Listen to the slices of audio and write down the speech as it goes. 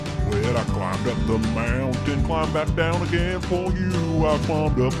said I climbed up the mountain, climbed back down again for you. I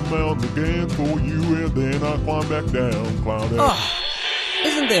climbed up the mountain again for you, and then I climbed back down, climbed up.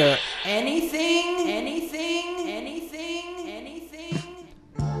 Isn't there anything?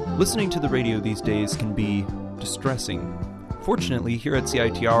 Listening to the radio these days can be distressing. Fortunately, here at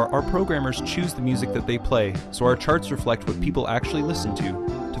CITR, our programmers choose the music that they play, so our charts reflect what people actually listen to.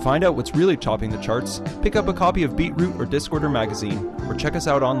 To find out what's really topping the charts, pick up a copy of Beatroot or Discorder magazine, or check us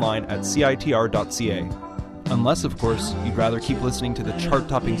out online at citr.ca. Unless, of course, you'd rather keep listening to the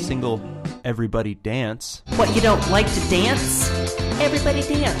chart-topping single, Everybody Dance. What, you don't like to dance? Everybody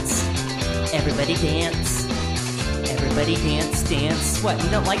dance. Everybody dance. Everybody dance, dance. What, you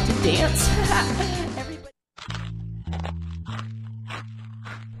don't like to dance? Everybody.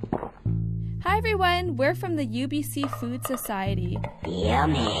 Hi everyone, we're from the UBC Food Society.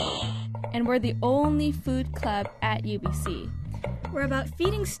 Yummy. And we're the only food club at UBC. We're about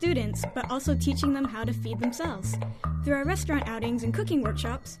feeding students, but also teaching them how to feed themselves. Through our restaurant outings and cooking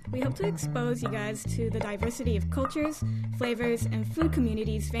workshops, we hope to expose you guys to the diversity of cultures, flavors, and food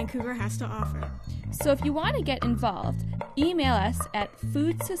communities Vancouver has to offer. So if you want to get involved, email us at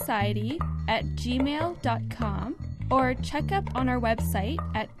foodsociety@gmail.com or check up on our website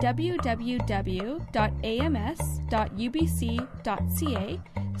at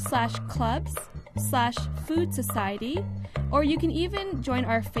www.ams.ubc.ca/clubs/food society, or you can even join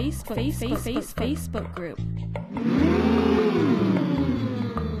our Facebook group.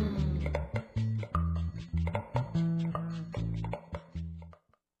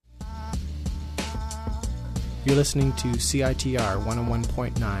 You're listening to CITR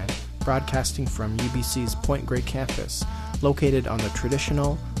 101.9, broadcasting from UBC's Point Grey campus, located on the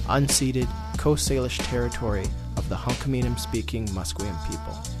traditional, unceded Coast Salish territory of the Hunkaminam-speaking Musqueam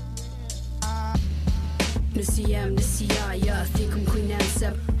people.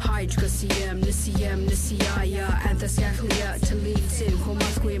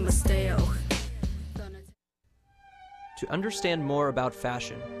 To understand more about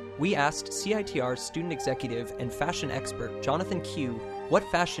fashion, we asked CITR student executive and fashion expert Jonathan Q what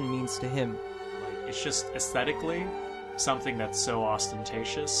fashion means to him. It's just aesthetically something that's so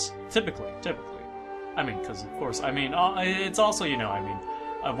ostentatious. Typically. I mean, because of course, it's also,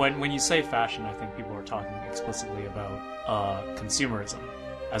 when you say fashion, I think people are talking explicitly about consumerism,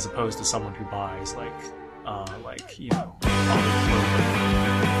 as opposed to someone who buys let's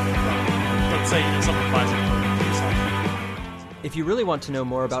say someone buys a clothing for yourself. If you really want to know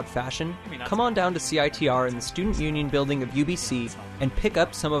more about fashion, come on down to CITR in the Student Union building of UBC and pick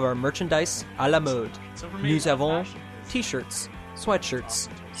up some of our merchandise à la mode. Nous avons t-shirts, sweatshirts,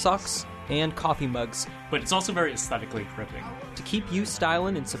 socks, and coffee mugs. But it's also very aesthetically gripping. To keep you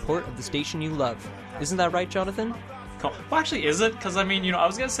styling in support of the station you love. Isn't that right, Jonathan? Well, actually, is it? Because, I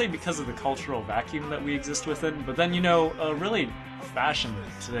was going to say because of the cultural vacuum that we exist within, but then, really, fashion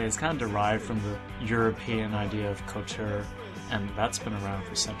today is kind of derived from the European idea of couture, and that's been around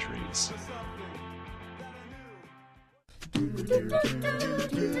for centuries.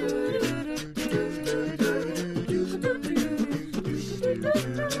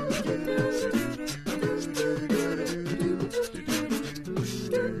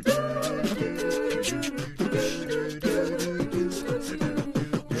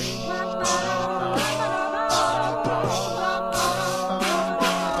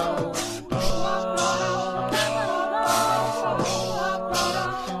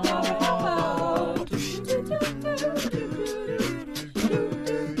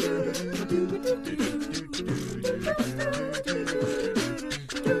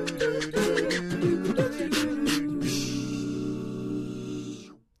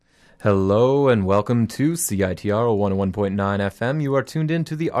 Hello and welcome to CITR 101.9 FM. You are tuned in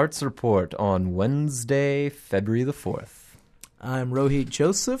to the Arts Report on Wednesday, February the 4th. I'm Rohit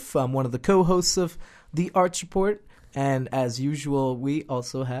Joseph. I'm one of the co-hosts of the Arts Report, and as usual, we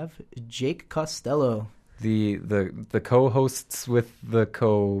also have Jake Costello. The co-hosts with the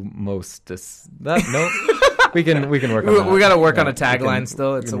co-mostest. We can work on that. We got to work on a tagline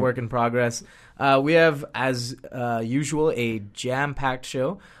still. It's a work in progress. We have, as usual, a jam-packed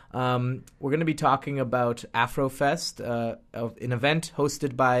show. We're going to be talking about Afrofest, an event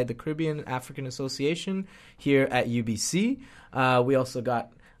hosted by the Caribbean African Association here at UBC. We also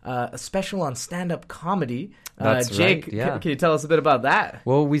got a special on stand-up comedy. That's Jake, right, yeah. Can you tell us a bit about that?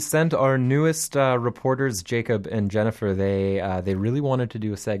 Well, we sent our newest reporters, Jacob and Jennifer. They really wanted to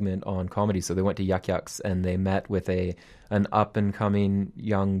do a segment on comedy, so they went to Yuck Yucks and they met with an up-and-coming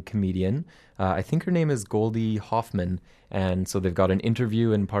young comedian. I think her name is Goldie Hoffman, And so they've got an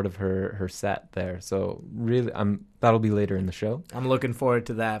interview and part of her set there. So really, that'll be later in the show. I'm looking forward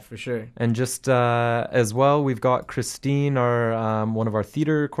to that for sure. And just as well, we've got Christine, our one of our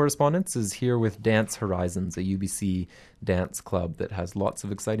theater correspondents, is here with Dance Horizons, a UBC dance club that has lots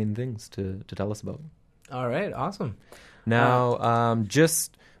of exciting things to tell us about. All right, awesome. Now,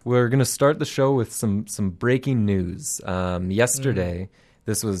 we're going to start the show with some breaking news. Yesterday,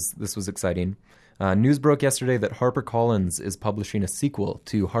 this was exciting. News broke yesterday that HarperCollins is publishing a sequel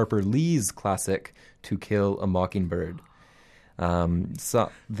to Harper Lee's classic To Kill a Mockingbird. It's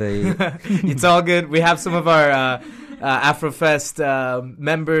all good. We have some of our Afrofest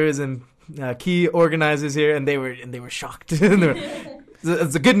members and key organizers here, and they were shocked.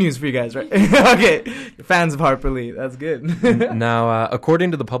 It's a good news for you guys, right? Okay, fans of Harper Lee. That's good. Now, according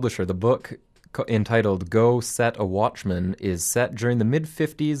to the publisher, the book entitled Go Set a Watchman is set during the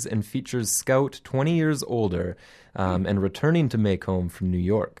mid-50s and features Scout 20 years older and returning to Maycomb from New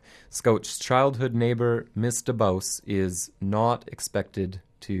York. Scout's childhood neighbor, Miss DeBose, is not expected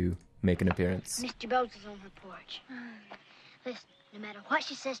to make an appearance. Miss DeBose is on her porch. Listen, no matter what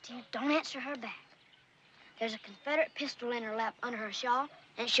she says to you, don't answer her back. There's a Confederate pistol in her lap under her shawl,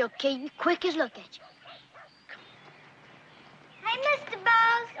 and she'll kill you quick as look at you. Hey, Mr.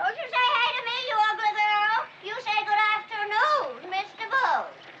 Bose, don't you say hey to me, you ugly girl. You say good afternoon, Mr.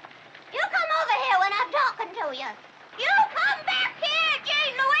 Bose. You come over here when I'm talking to you. You come back here,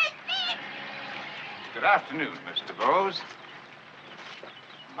 Jane Louise. Good afternoon, Mr. Bose.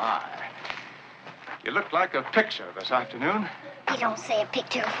 My, you look like a picture this afternoon. You don't say a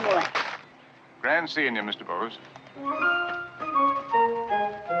picture of what? Grand seeing you, Mr. Bose.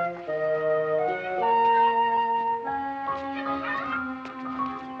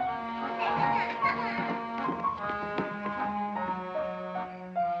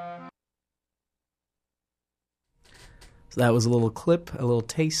 So that was a little clip, a little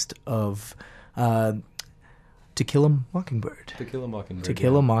taste of To Kill a Mockingbird. To Kill a Mockingbird. To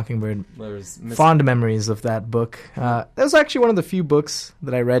Kill a Mockingbird. There's Fond memories of that book. That was actually one of the few books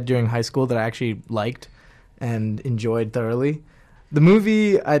that I read during high school that I actually liked and enjoyed thoroughly. The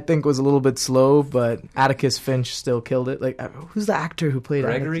movie, I think, was a little bit slow, but Atticus Finch still killed it. Like, who's the actor who played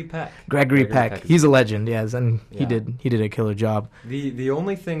Gregory Atticus? Peck. Gregory Peck. He's a legend, yes, and he did a killer job. The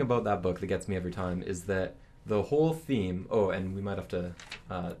only thing about that book that gets me every time is that the whole theme... Oh, and we might have to...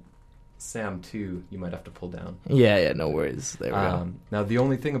 Sam, too, you might have to pull down. Yeah, no worries. There we go. Now, the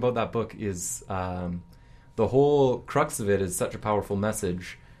only thing about that book is the whole crux of it is such a powerful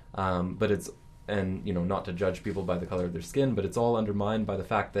message, but it's... And, you know, not to judge people by the color of their skin, but it's all undermined by the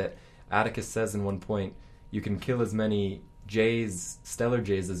fact that Atticus says in one point, you can kill as many jays, stellar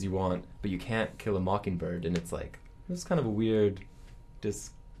jays, as you want, but you can't kill a mockingbird. And it's like, it's kind of a weird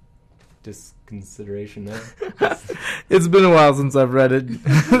disconsideration there. It's been a while since I've read it,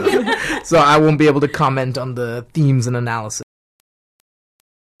 so I won't be able to comment on the themes and analysis.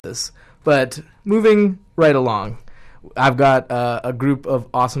 But moving right along, I've got a group of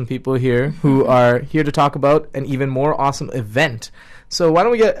awesome people here who are here to talk about an even more awesome event. So why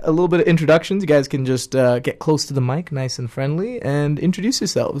don't we get a little bit of introductions? You guys can just get close to the mic, nice and friendly, and introduce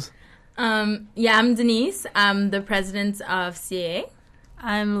yourselves. I'm Denise. I'm the president of CAA.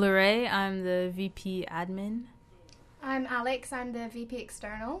 I'm Lorraine. I'm the VP admin. I'm Alex. I'm the VP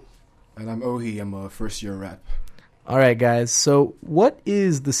external. And I'm Ohi. I'm a first-year rep. All right, guys. So what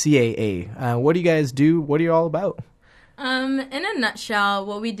is the CAA? What do you guys do? What are you all about? In a nutshell,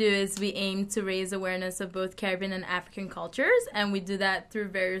 what we do is we aim to raise awareness of both Caribbean and African cultures, and we do that through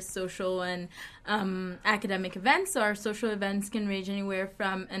various social and academic events. So our social events can range anywhere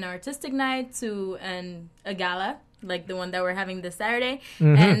from an artistic night to a gala, like the one that we're having this Saturday.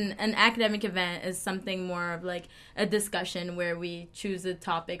 Mm-hmm. And an academic event is something more of like a discussion where we choose a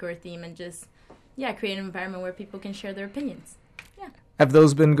topic or a theme and just, create an environment where people can share their opinions. Have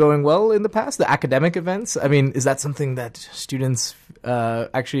those been going well in the past, the academic events? I mean, is that something that students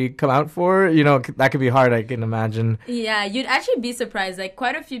actually come out for? You know, that could be hard, I can imagine. Yeah, you'd actually be surprised. Like,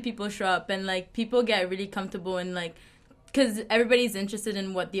 quite a few people show up, and, like, people get really comfortable and, like, because everybody's interested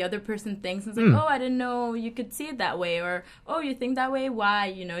in what the other person thinks. And it's like, oh, I didn't know you could see it that way. Or, oh, you think that way? Why?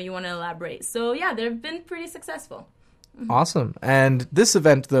 You know, you want to elaborate. So, yeah, they've been pretty successful. Awesome. And this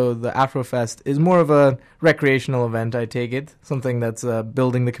event, though, the Afrofest, is more of a recreational event, I take it? Something that's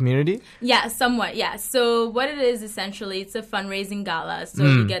building the community? Yeah, somewhat, yeah. So what it is, essentially, it's a fundraising gala. So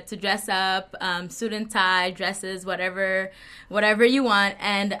you get to dress up, suit and tie, dresses, whatever you want.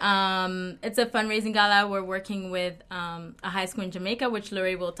 And it's a fundraising gala. We're working with a high school in Jamaica, which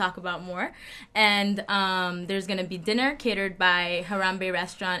Lori will talk about more. And there's going to be dinner catered by Harambe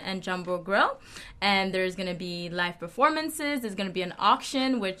Restaurant and Jumbo Grill. And there's going to be live performance performances. There's going to be an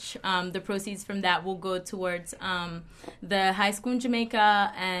auction, which the proceeds from that will go towards the high school in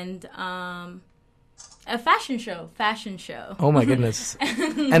Jamaica, and a fashion show. Oh my goodness.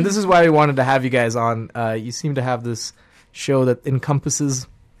 And this is why we wanted to have you guys on. You seem to have this show that encompasses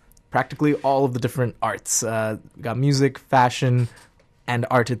practically all of the different arts. We got music, fashion, and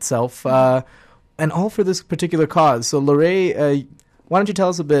art itself, and all for this particular cause. So Lorraine, why don't you tell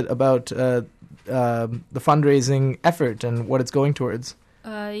us a bit about the fundraising effort and what it's going towards?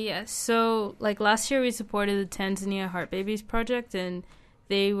 Yes. So, last year we supported the Tanzania Heart Babies Project, and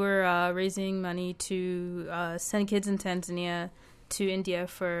they were raising money to send kids in Tanzania to India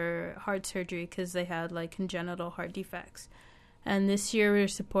for heart surgery because they had, congenital heart defects. And this year we're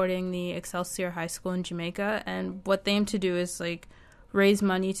supporting the Excelsior High School in Jamaica, and what they aim to do is, raise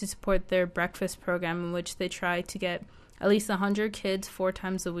money to support their breakfast program, in which they try to get at least 100 kids 4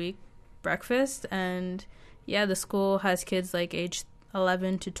 times a week breakfast. And yeah, the school has kids age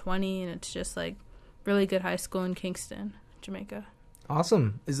 11 to 20, and it's just really good high school in Kingston, Jamaica.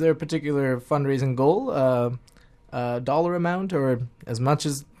 Awesome. Is there a particular fundraising goal, dollar amount, or as much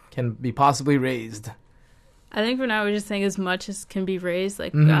as can be possibly raised? I think for now we're just saying as much as can be raised.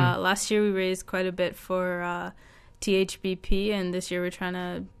 Last year we raised quite a bit for THBP, and this year we're trying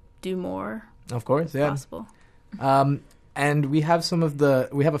to do more. Of course, yeah. Possible. And we have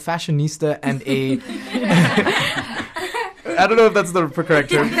we have a fashionista and a I don't know if that's the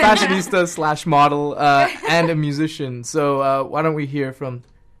correct term, fashionista / model and a musician. So why don't we hear from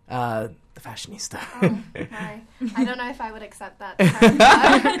the fashionista? Hi. I don't know if I would accept that term,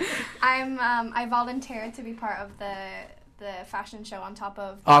 but I volunteered to be part of the fashion show on top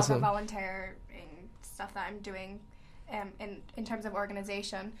of awesome. the volunteering stuff that I'm doing in terms of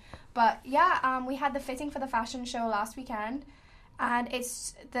organization. But yeah, we had the fitting for the fashion show last weekend, and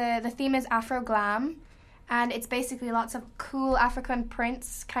it's the theme is Afro Glam, and it's basically lots of cool African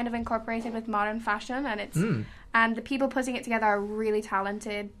prints kind of incorporated with modern fashion, and it's and the people putting it together are really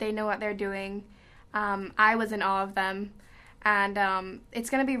talented. They know what they're doing. I was in awe of them, and it's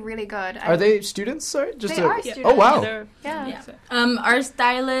going to be really good. Are they students? Sorry, they are students. Oh wow! Yeah. Our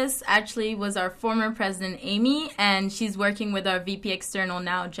stylist actually was our former president, Amy, and she's working with our VP External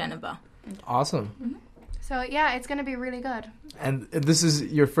now, Geneva. Awesome. Mm-hmm. So yeah, it's going to be really good. And this is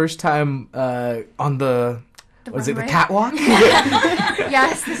your first time on the catwalk?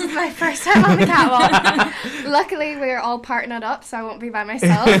 Yes, this is my first time on the catwalk. Luckily, we're all partnered up, so I won't be by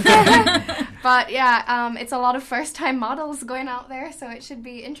myself. But yeah, it's a lot of first-time models going out there, so it should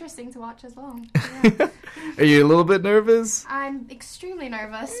be interesting to watch as well. Yeah. Are you a little bit nervous? I'm extremely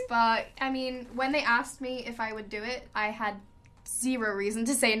nervous, but I mean, when they asked me if I would do it, I had zero reason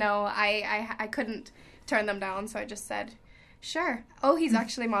to say no. I couldn't turn them down, so I just said, sure. Oh, he's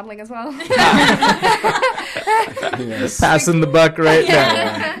actually modeling as well. Yes. Passing the buck right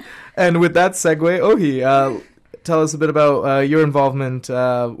now. And with that segue, Ohi, tell us a bit about your involvement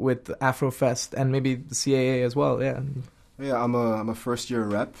with Afrofest and maybe the CAA as well. Yeah. Yeah, I'm a first year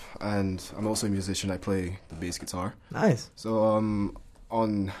rep, and I'm also a musician. I play the bass guitar. Nice. So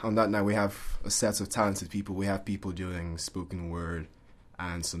on that night we have a set of talented people. We have people doing spoken word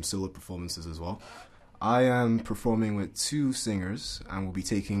and some solo performances as well. I am performing with 2 singers, and we'll be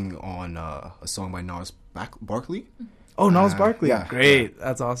taking on a song by Gnarls Barkley. Oh, Gnarls Barkley. Yeah. Great.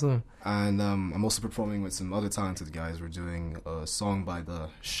 That's awesome. And I'm also performing with some other talented guys. We're doing a song by the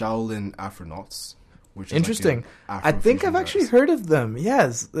Shaolin Afronauts, which is interesting. I think I've actually heard of them.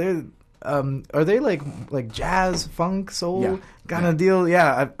 Yes. They're are they like jazz, funk, soul kind of deal?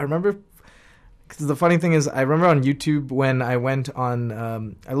 Yeah, I remember. Because the funny thing is, I remember on YouTube when I went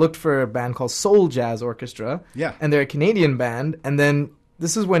on, I looked for a band called Soul Jazz Orchestra. Yeah. And they're a Canadian band. And then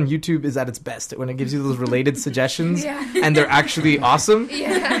this is when YouTube is at its best, when it gives you those related suggestions. Yeah. And they're actually awesome.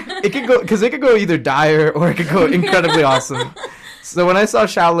 Yeah. It could go either dire or it could go incredibly awesome. So when I saw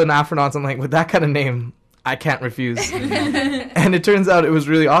Shaolin Afronauts, I'm like, with that kind of name, I can't refuse. And it turns out it was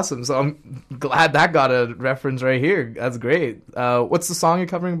really awesome. So I'm glad that got a reference right here. That's great. What's the song you're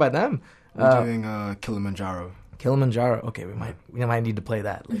covering by them? We're doing Kilimanjaro. Kilimanjaro. Okay, we might need to play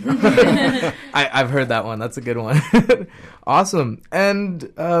that later. I've heard that one. That's a good one. Awesome. And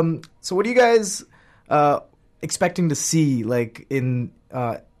so, what are you guys expecting to see in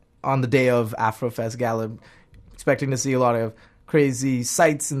on the day of Afrofest Gala? Expecting to see a lot of crazy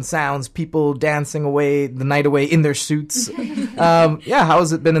sights and sounds, people dancing away the night away in their suits. How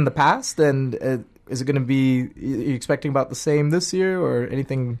has it been in the past? And is it going to be? Are you expecting about the same this year, or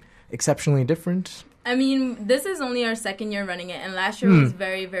anything exceptionally different? I mean, this is only our second year running it, and last year was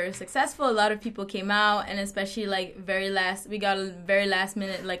very, very successful. A lot of people came out, and especially like we got a very last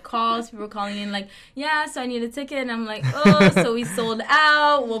minute like calls. People were calling in like, yeah, so I need a ticket, and I'm like, oh, so we sold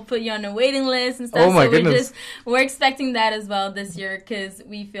out. We'll put you on a waiting list and stuff. Oh my goodness. We're expecting that as well this year because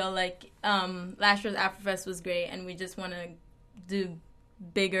we feel like last year's AfroFest was great, and we just want to do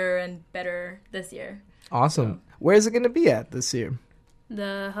bigger and better this year. Awesome. Where is it going to be at this year?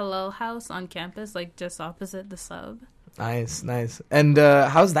 The Hillel House on campus, like just opposite the sub. Nice. And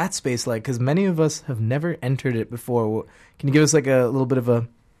how's that space like? Because many of us have never entered it before. Can you give us like a little bit of a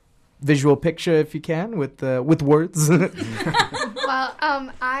visual picture, if you can, with words? Well,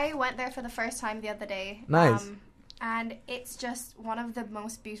 I went there for the first time the other day. Nice. And it's just one of the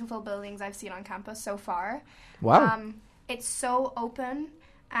most beautiful buildings I've seen on campus so far. Wow. It's so open,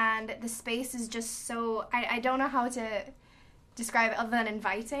 and the space is just so... I don't know how to describe it other than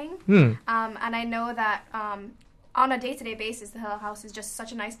inviting. And I know that on a day-to-day basis, the Hillel House is just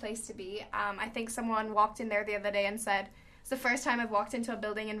such a nice place to be. I think someone walked in there the other day and said, it's the first time I've walked into a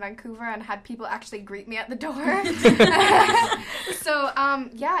building in Vancouver and had people actually greet me at the door. So,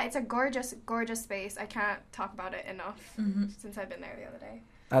 yeah, it's a gorgeous, gorgeous space. I can't talk about it enough since I've been there the other day.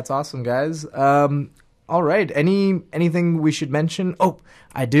 That's awesome, guys. All right. Anything we should mention? Oh,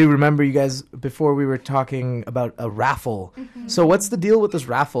 I do remember you guys before we were talking about a raffle. So what's the deal with this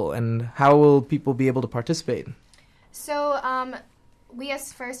raffle, and how will people be able to participate? So we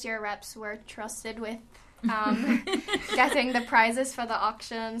as first-year reps were trusted with getting the prizes for the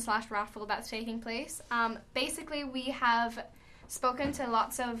auction/raffle that's taking place. Basically, we have spoken to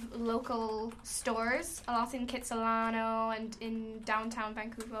lots of local stores, a lot in Kitsilano and in downtown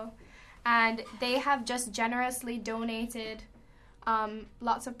Vancouver. And they have just generously donated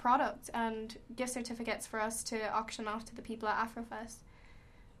lots of product and gift certificates for us to auction off to the people at AfroFest.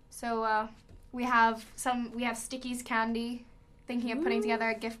 So we have Sticky's Candy, thinking of putting together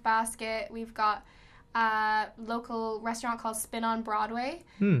a gift basket. We've got a local restaurant called Spin on Broadway,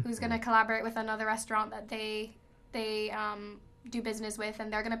 who's going to collaborate with another restaurant that they do business with,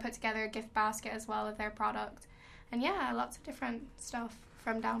 and they're going to put together a gift basket as well of their product. And yeah, lots of different stuff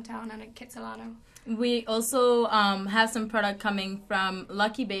from downtown and in Kitsilano. We also have some product coming from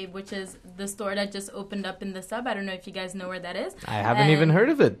Lucky Babe, which is the store that just opened up in the sub. I don't know if you guys know where that is. I haven't even heard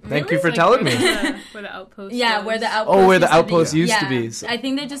of it. Thank you for telling me. Where the outpost where the outpost where the outpost used to be. I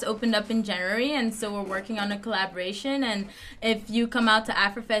think they just opened up in January, and so we're working on a collaboration. And if you come out to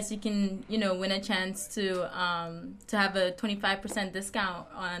AfroFest, you can, win a chance to have a 25% discount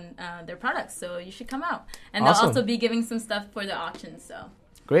on their products. So you should come out. And Awesome. They'll also be giving some stuff for the auction, so...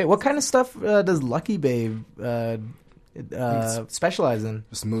 Great. What kind of stuff does Lucky Babe specialize in?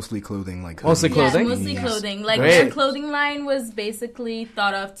 Just mostly clothing, like mostly clothing. Yeah, mostly clothing. Like their clothing line was basically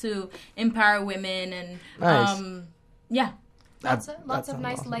thought of to empower women, and nice. Lots of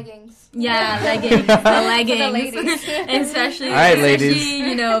nice awesome. Leggings. Yeah, leggings. The leggings. especially,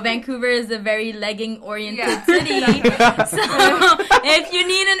 ladies. Vancouver is a very legging-oriented city. So if you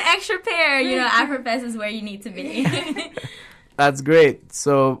need an extra pair, AfroFest is where you need to be. That's great.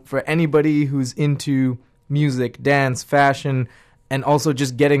 So for anybody who's into music, dance, fashion, and also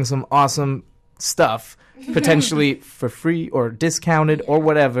just getting some awesome stuff, potentially for free or discounted or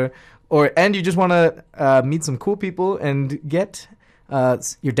whatever, and you just want to meet some cool people and get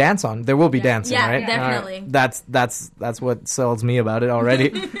your dance on. There will be dancing, right? Yeah, definitely. That's what sells me about it already.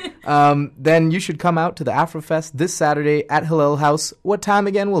 Then you should come out to the AfroFest this Saturday at Hillel House. What time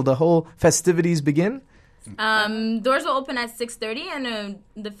again will the whole festivities begin? Doors will open at 6:30, and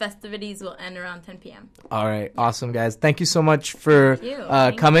the festivities will end around 10 p.m. All right. Awesome, guys. Thank you so much for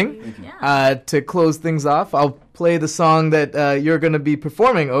coming. To close things off, I'll play the song that you're going to be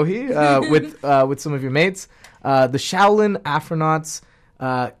performing, Ohi, with some of your mates. The Shaolin Afronauts,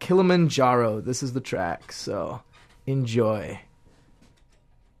 Kilimanjaro. This is the track, so enjoy.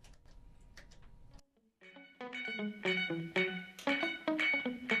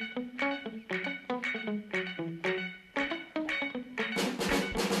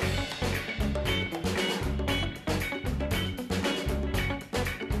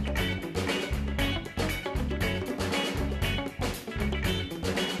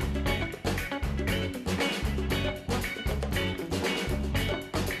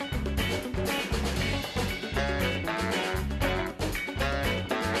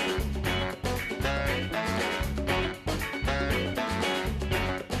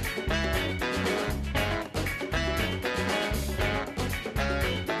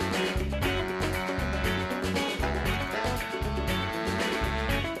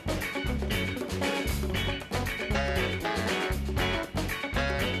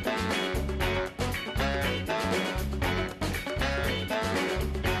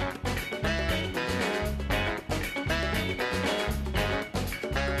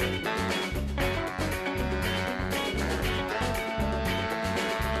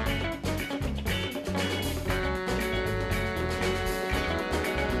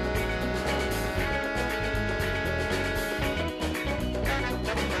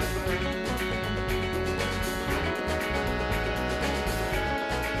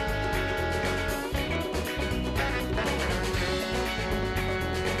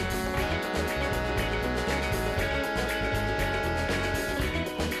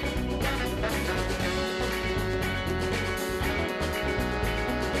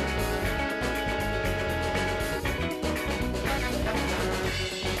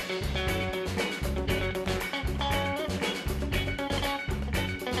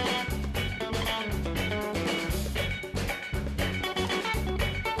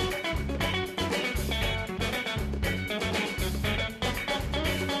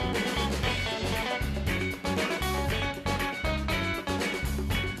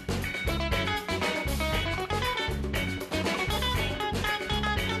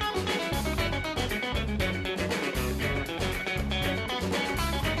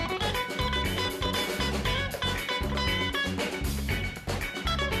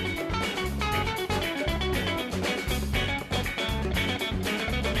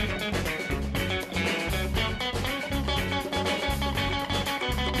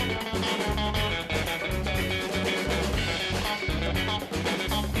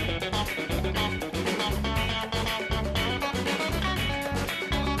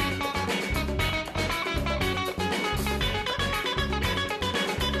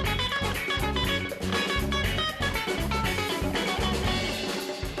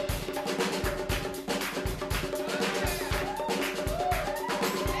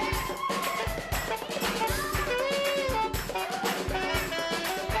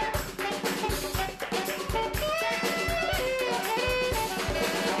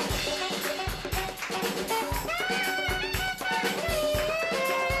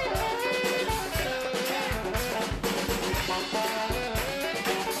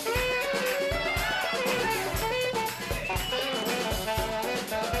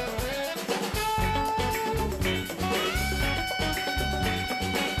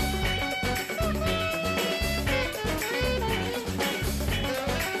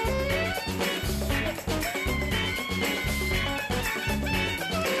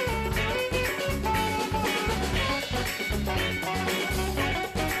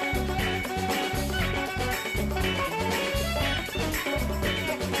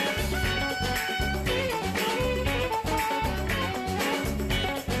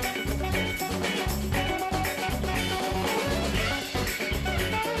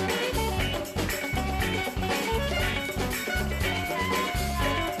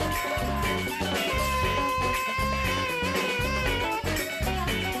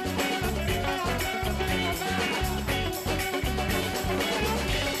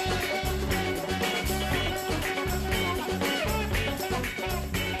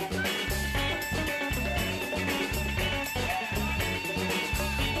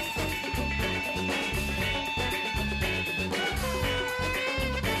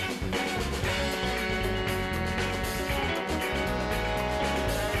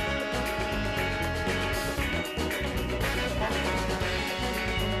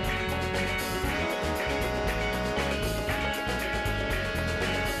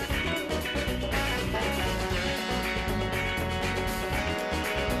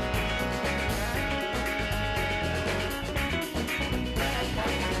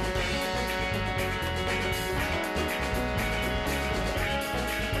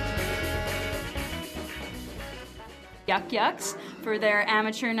 Yuck Yucks for their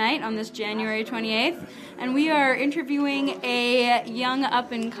amateur night on this January 28th. And we are interviewing a young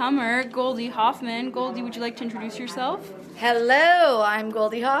up-and-comer, Goldie Hoffman. Goldie, would you like to introduce yourself? Hello, I'm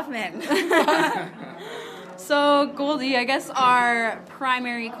Goldie Hoffman. So, Goldie, I guess our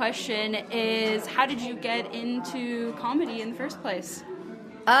primary question is, how did you get into comedy in the first place?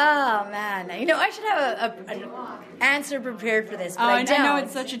 Oh, man. You know, I should have an answer prepared for this, but I don't. I know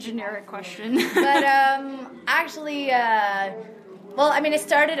it's such a generic question. But actually, I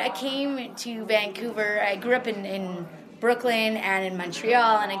came to Vancouver. I grew up in Brooklyn and in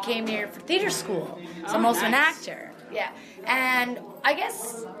Montreal, and I came here for theater school. So I'm also an actor. Yeah. And I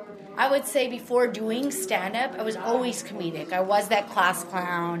guess I would say before doing stand-up, I was always comedic. I was that class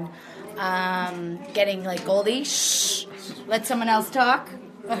clown, getting like, Goldie, shh, let someone else talk.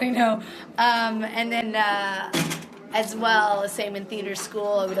 I know. And then as well, same in theater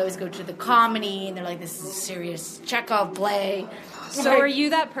school, I would always go to the comedy, and they're like, this is a serious Chekhov play. So were you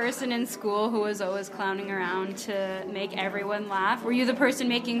that person in school who was always clowning around to make everyone laugh? Were you the person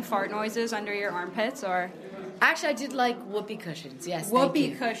making fart noises under your armpits, or...? Actually, I did like whoopee cushions, yes.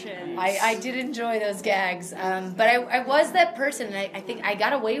 Whoopee cushions. I did enjoy those gags. But I was that person, and I think I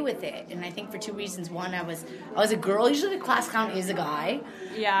got away with it. And I think for two reasons. One, I was a girl. Usually the class clown is a guy.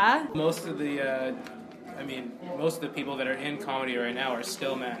 Yeah. Most of the people that are in comedy right now are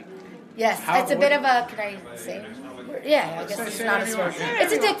still men. Yes, it's a bit of a, can I say? Yeah, I guess it's not a swear.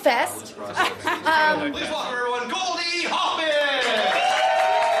 It's a dick fest. Please welcome everyone, Goldie Hoffman!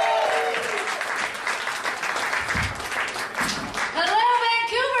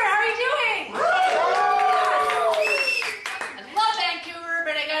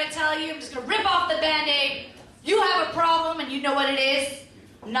 I'm just going to rip off the Band-Aid. You have a problem, and you know what it is.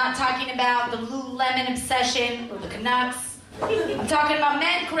 I'm not talking about the Lululemon obsession or the Canucks. I'm talking about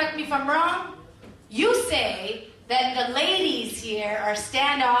men. Correct me if I'm wrong. You say that the ladies here are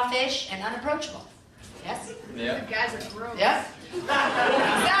standoffish and unapproachable. Yes? Yeah. The guys are gross. Yep.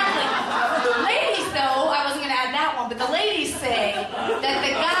 Exactly. The ladies, though, I wasn't going to add that one, but the ladies say that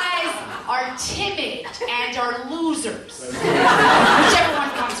the guys are timid and are losers. Whichever one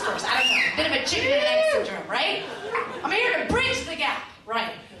comes first. I don't know. A bit of a chicken and egg syndrome, right? I'm here to bridge the gap.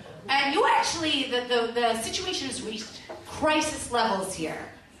 Right. And you actually, the situation has reached crisis levels here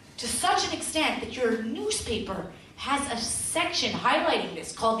to such an extent that your newspaper has a section highlighting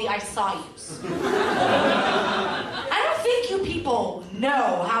this called the I Saw Yous. I don't think you people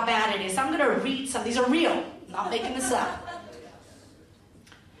know how bad it is. I'm going to read some. These are real. I'm not making this up.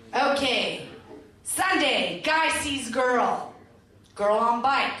 Okay. Sunday, guy sees girl. Girl on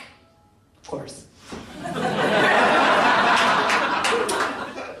bike. Of course.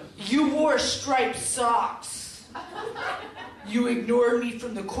 You wore striped socks. You ignored me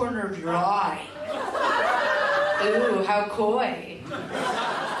from the corner of your eye. Ooh, how coy.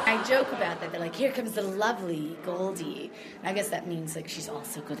 I joke about that. They're like, here comes the lovely Goldie. And I guess that means like she's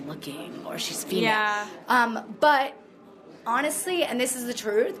also good looking or she's female. Yeah. But honestly, and this is the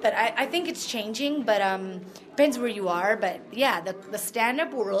truth, but I think it's changing, but depends where you are. But yeah, the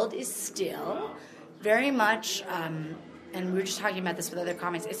stand-up world is still very much, and we were just talking about this with other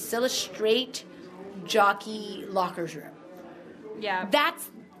comics, it's still a straight jockey locker's room. Yeah. That's,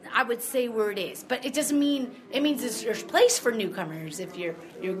 I would say, where it is. But it doesn't mean, it means there's place for newcomers. If you're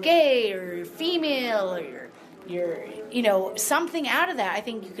gay or you're female or you're something out of that, I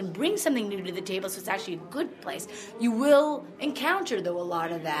think you can bring something new to the table, so it's actually a good place. You will encounter, though, a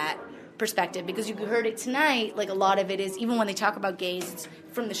lot of that perspective, because you heard it tonight, like a lot of it is, even when they talk about gays, it's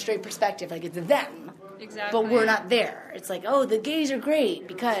from the straight perspective, like it's them. Exactly. But we're not there. It's like, oh, the gays are great,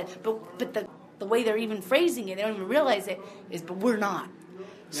 because, but the way they're even phrasing it, they don't even realize it, is, but we're not.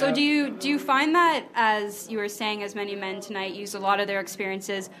 So do you find that, as you were saying, as many men tonight use a lot of their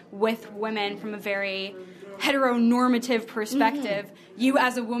experiences with women from a very heteronormative perspective, you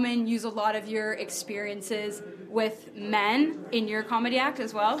as a woman use a lot of your experiences with men in your comedy act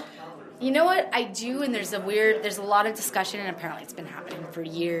as well? You know what I do, and there's a lot of discussion, and apparently it's been happening for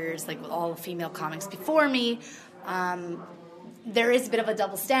years, like with all the female comics before me. There is a bit of a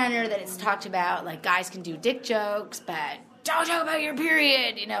double standard that it's talked about, like guys can do dick jokes, but don't talk about your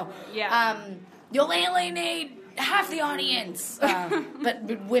period, Yeah. You'll alienate half the audience. But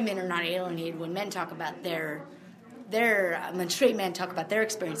women are not alienated when men talk about when straight men talk about their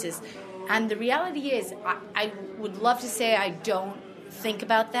experiences. And the reality is, I would love to say I don't think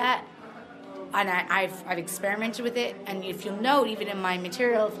about that. And I've experimented with it. And if you'll note, even in my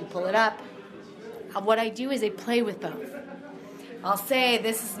material, if you pull it up, what I do is I play with both. I'll say,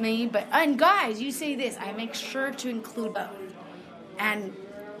 this is me, and guys, you say this. I make sure to include both. And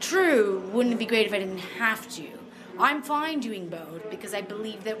true, wouldn't it be great if I didn't have to? I'm fine doing both because I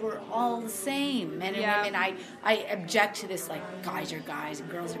believe that we're all the same, men and women. I object to this, like, guys are guys and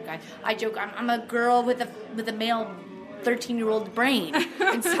girls are guys. I joke, I'm a girl with a male 13-year-old brain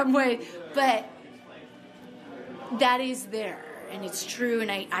in some way, but that is there, and it's true,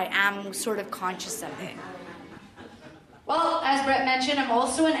 and I am sort of conscious of it. Well, as Brett mentioned, I'm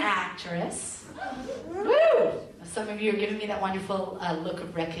also an actress. Woo! Some of you are giving me that wonderful look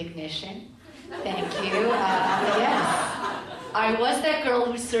of recognition. Thank you. Yes. I was that girl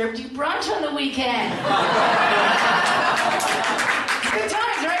who served you brunch on the weekend. Good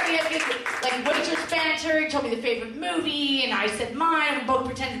times, right? We had good, like, waitress banter. He told me the favorite movie, and I said mine. We both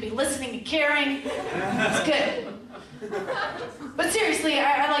pretended to be listening and caring. It's good. But seriously,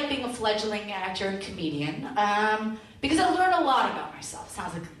 I like being a fledgling actor and comedian because I learn a lot about myself.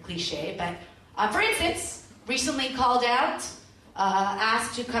 Sounds like a cliche, but for instance, recently called out,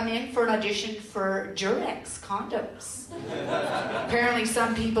 asked to come in for an audition for Durex condoms. Apparently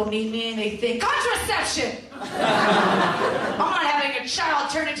some people need me and they think, contraception! I'm not having a child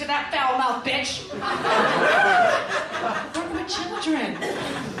turn into that foul-mouthed bitch. They're my children.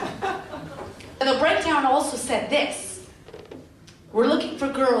 And the breakdown also said this. We're looking for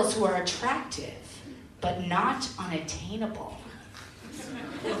girls who are attractive, but not unattainable.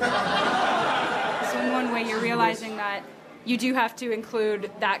 So in one way, you're realizing that you do have to include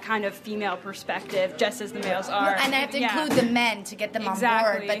that kind of female perspective, just as the males are. And I have to include the men to get them on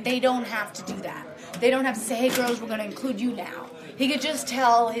board, but they don't have to do that. They don't have to say, hey, girls, we're going to include you now. He could just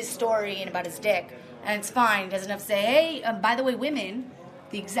tell his story and about his dick, and it's fine. He doesn't have to say, hey, by the way, women,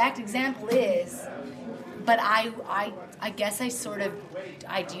 the exact example is... But I guess I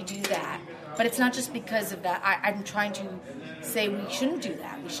do that. But it's not just because of that. I'm trying to say we shouldn't do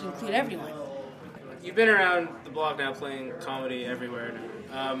that. We should include everyone. You've been around the block now playing comedy everywhere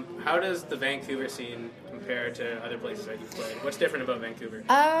now. How does the Vancouver scene compare to other places that you've played? What's different about Vancouver?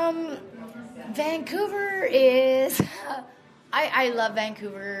 Vancouver is... I love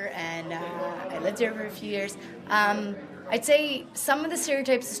Vancouver, and I lived there for a few years. I'd say some of the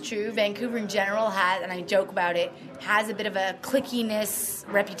stereotypes is true. Vancouver in general has, and I joke about it, has a bit of a clickiness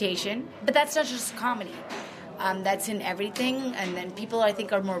reputation. But that's not just comedy. That's in everything. And then people, I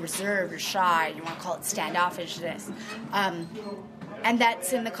think, are more reserved or shy. You want to call it standoffishness. And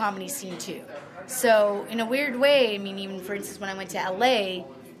that's in the comedy scene, too. So in a weird way, I mean, even, for instance, when I went to LA,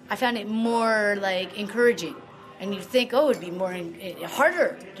 I found it more, like, encouraging. And you'd think, oh, it'd be more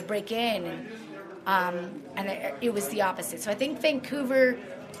harder to break in. And it was the opposite. So I think Vancouver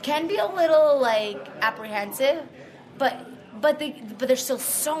can be a little, like, apprehensive, but there's still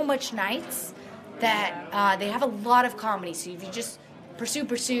so much nights that they have a lot of comedy. So if you just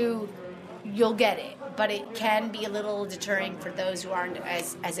pursue, you'll get it. But it can be a little deterring for those who aren't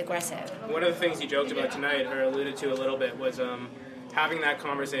as aggressive. One of the things you joked about tonight, or alluded to a little bit, was having that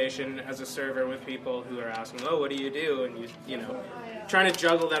conversation as a server with people who are asking, oh, what do you do? And you know, trying to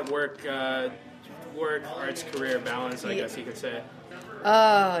juggle that work, arts, career balance, I guess you could say.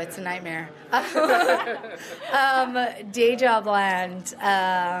 Oh, it's a nightmare. Day job land.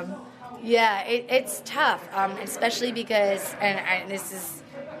 It's tough, especially because, and this is,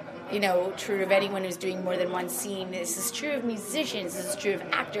 true of anyone who's doing more than one scene. This is true of musicians. This is true of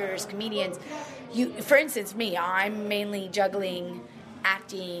actors, comedians. For instance, me, I'm mainly juggling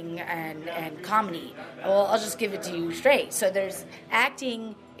acting and comedy. Well, I'll just give it to you straight. So there's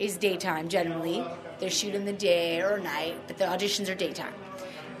acting is daytime generally. They're shooting the day or night, but the auditions are daytime.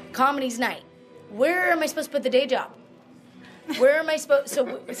 Comedy's night. Where am I supposed to put the day job? Where am I supposed...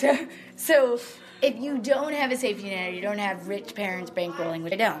 So if you don't have a safety net, you don't have rich parents bankrolling,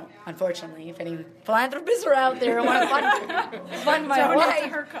 which I don't, unfortunately. If any philanthropists are out there and want to fund my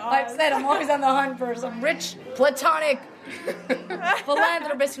wife, like I said, I'm always on the hunt for some rich, platonic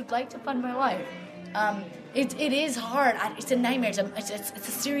philanthropist who'd like to fund my wife. It is hard. It's a nightmare. It's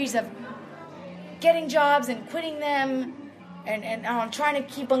a series of getting jobs and quitting them and trying to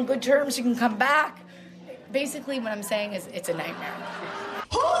keep on good terms so you can come back. Basically, what I'm saying is it's a nightmare.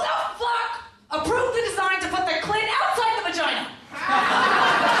 Who the fuck approved the design to put the clit outside the vagina?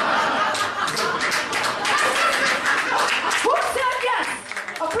 Who said yes?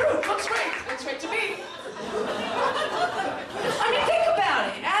 Approved. Looks great. Looks great to me. I mean, think about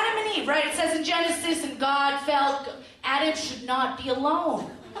it. Adam and Eve, right? It says in Genesis, and God felt Adam should not be alone.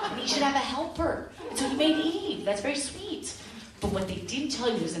 And he should have a helper. And so he made Eve. That's very sweet. But what they didn't tell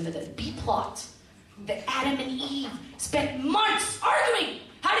you is in the B plot that Adam and Eve spent months arguing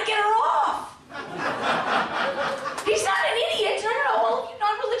how to get her off. He's not an idiot. No. Well, you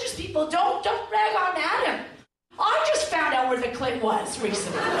non-religious people, don't rag on Adam. I just found out where the clit was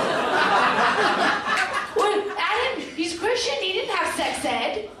recently. Well, Adam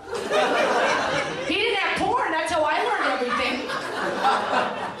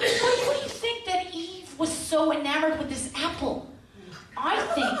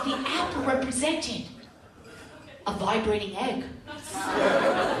the apple represented a vibrating egg.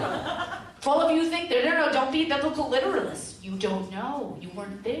 For all of you who think that, no, don't be a biblical literalist. You don't know. You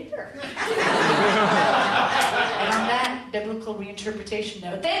weren't there. And on that biblical reinterpretation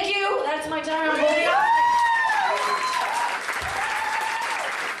note, thank you. That's my time. I'm holding up.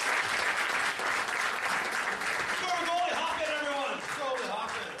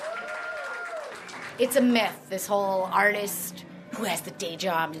 It's a myth, this whole artist who has the day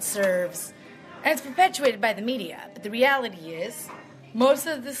job and serves. And it's perpetuated by the media. But the reality is, most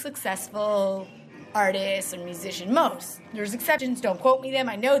of the successful artists and musicians, there's exceptions, don't quote me them,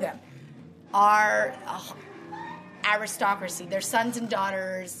 I know them, are aristocracy. They're sons and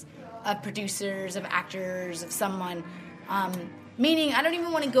daughters of producers, of actors, of someone. Meaning, I don't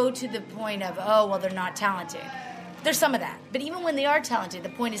even want to go to the point of, they're not talented. There's some of that. But even when they are talented, the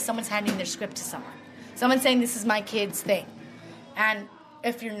point is someone's handing their script to someone. Someone's saying, this is my kid's thing. And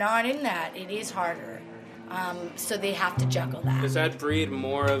if you're not in that, it is harder. So they have to juggle that. Does that breed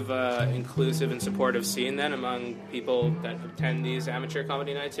more of an inclusive and supportive scene then among people that attend these amateur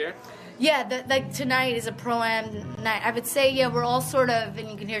comedy nights here? Yeah, like tonight is a pro-am night. I would say, we're all sort of, and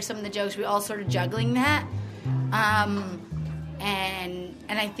you can hear some of the jokes, we're all sort of juggling that. And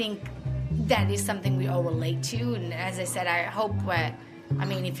I think that is something we all relate to. And as I said, I hope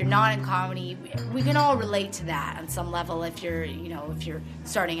if you're not in comedy, we can all relate to that on some level. If you're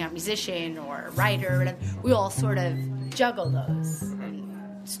starting out musician or a writer or whatever, we all sort of juggle those.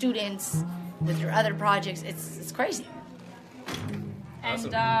 And students with your other projects, it's crazy.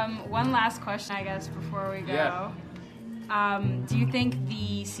 And one last question, I guess, before we go. Yeah. Do you think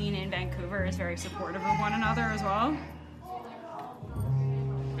the scene in Vancouver is very supportive of one another as well?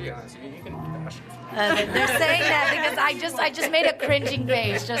 Be honest, you can bash it. They're saying that because I just made a cringing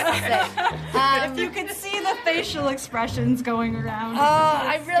face just to say. If you could see the facial expressions going around.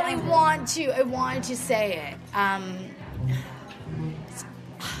 I really want to. I wanted to say it.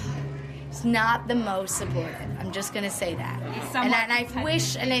 It's not the most supportive. I'm just going to say that. And I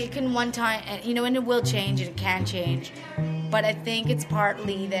wish, and it can one time, and it will change, and it can change. But I think it's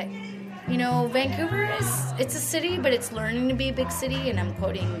partly that, Vancouver it's a city, but it's learning to be a big city. And I'm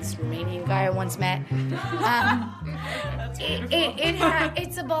quoting this Romanian guy I once met.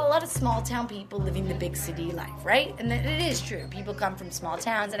 It's about a lot of small town people living the big city life, right? And it is true. People come from small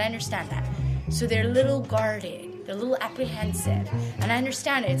towns, and I understand that. So they're a little guarded. They're a little apprehensive. And I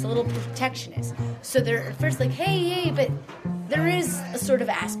understand it. It's a little protectionist. So they're at first like, hey, but there is a sort of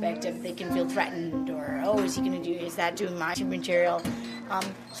aspect of they can feel threatened or, is he going to do, is that doing my material?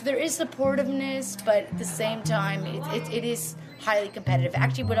 So there is supportiveness, but at the same time, it is highly competitive.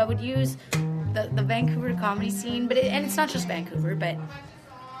 Actually, what I would use, the Vancouver comedy scene, and it's not just Vancouver, but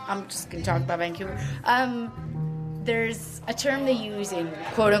I'm just going to talk about Vancouver. There's a term they use in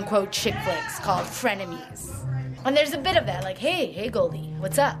quote-unquote chick flicks called frenemies. And there's a bit of that, like, hey, Goldie,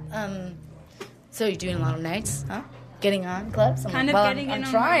 what's up? So you're doing a lot of nights, huh? Getting on clubs? I'm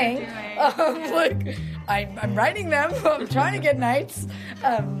trying. I'm writing them. I'm trying to get nights.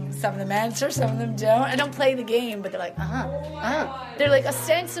 Some of them answer, some of them don't. I don't play the game, but they're like, They're like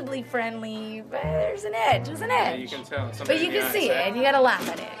ostensibly friendly, but there's an edge. Yeah, you can tell. But you can see it, and you gotta laugh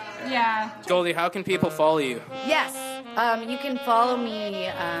at it. Yeah. Goldie, how can people follow you? Yes. You can follow me,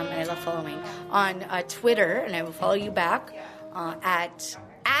 and I love following, on Twitter, and I will follow you back at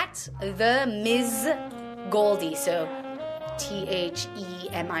the Ms. Goldie. So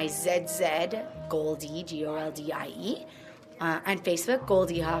THEMIZZ Goldie, GOLDIE. On Facebook,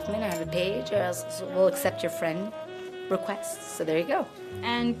 Goldie Hoffman. I have a page. We'll accept your friend requests. So there you go.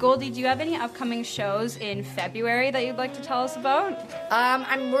 And Goldie, do you have any upcoming shows in February that you'd like to tell us about?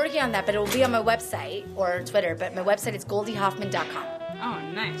 I'm working on that, but it will be on my website or Twitter. But my website is GoldieHoffman.com. Oh,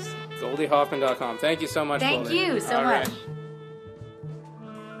 nice. GoldieHoffman.com. Thank you so much, Thank Goldie. you so All much. Right.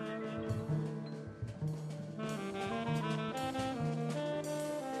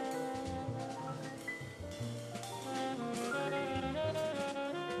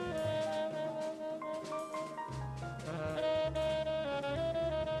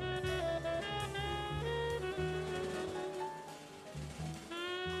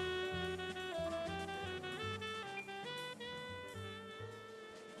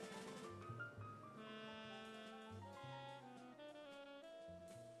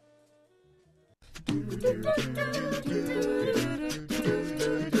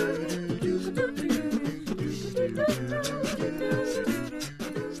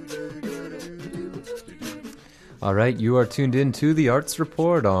 All right, you are tuned in to the Arts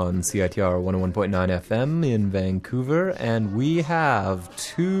Report on CITR 101.9 FM in Vancouver, and we have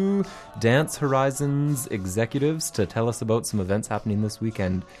two Dance Horizons executives to tell us about some events happening this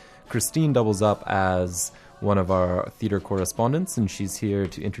weekend. Christine doubles up as one of our theater correspondents, and she's here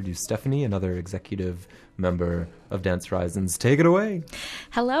to introduce Stephanie, another executive member of Dance Horizons. Take it away.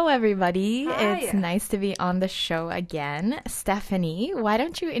 Hello, everybody. Hi. It's nice to be on the show again. Stephanie, why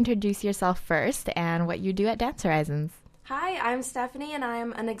don't you introduce yourself first and what you do at Dance Horizons? Hi, I'm Stephanie, and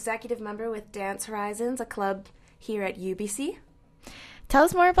I'm an executive member with Dance Horizons, a club here at UBC. Tell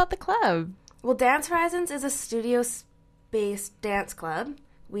us more about the club. Well, Dance Horizons is a studio-based dance club.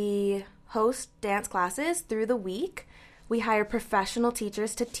 We host dance classes through the week. We hire professional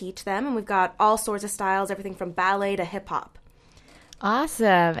teachers to teach them, and we've got all sorts of styles, everything from ballet to hip-hop.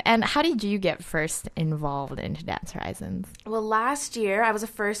 Awesome. And how did you get first involved into Dance Horizons? Well, last year, I was a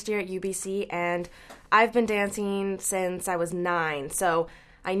first year at UBC, and I've been dancing since I was 9, so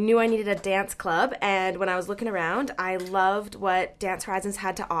I knew I needed a dance club, and when I was looking around, I loved what Dance Horizons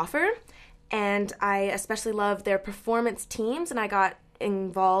had to offer, and I especially loved their performance teams, and I got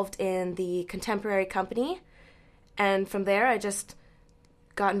involved in the contemporary company, and from there, I just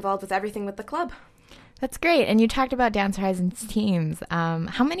got involved with everything with the club. That's great. And you talked about Dance Horizons teams.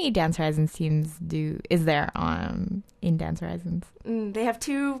 How many Dance Horizons teams is there in Dance Horizons? They have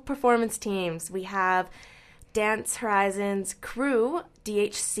 2 performance teams. We have Dance Horizons Crew,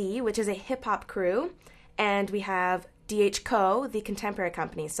 DHC, which is a hip-hop crew, and we have DH Co, the contemporary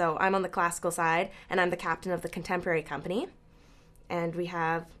company. So I'm on the classical side, and I'm the captain of the contemporary company. And we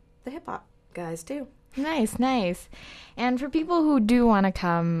have the hip-hop guys, too. Nice, nice. And for people who do want to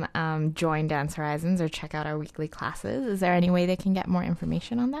come join Dance Horizons or check out our weekly classes, is there any way they can get more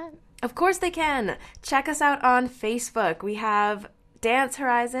information on that? Of course they can. Check us out on Facebook. We have Dance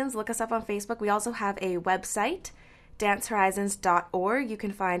Horizons. Look us up on Facebook. We also have a website, dancehorizons.org. You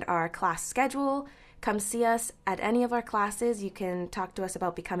can find our class schedule. Come see us at any of our classes. You can talk to us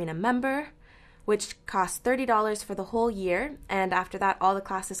about becoming a member, which costs $30 for the whole year, and after that, all the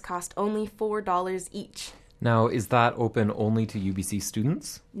classes cost only $4 each. Now, is that open only to UBC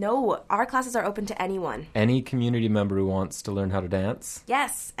students? No, our classes are open to anyone. Any community member who wants to learn how to dance?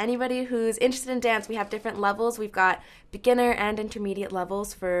 Yes, anybody who's interested in dance. We have different levels. We've got beginner and intermediate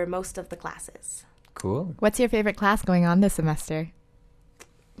levels for most of the classes. Cool. What's your favorite class going on this semester?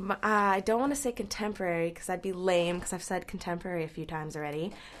 I don't want to say contemporary because I'd be lame because I've said contemporary a few times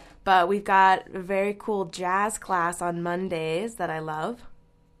already. But we've got a very cool jazz class on Mondays that I love.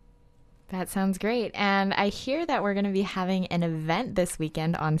 That sounds great. And I hear that we're going to be having an event this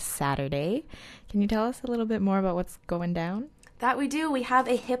weekend on Saturday. Can you tell us a little bit more about what's going down? That we do. We have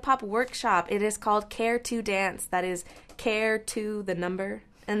a hip-hop workshop. It is called Care to Dance. That is Care to the number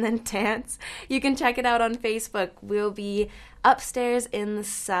and then dance. You can check it out on Facebook. We'll be upstairs in the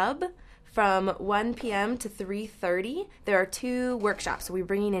sub from 1 p.m. to 3:30. There are 2 workshops. So we're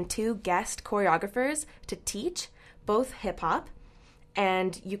bringing in 2 guest choreographers to teach, both hip-hop.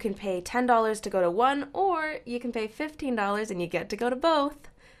 And you can pay $10 to go to one, or you can pay $15 and you get to go to both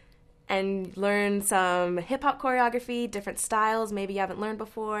and learn some hip-hop choreography, different styles maybe you haven't learned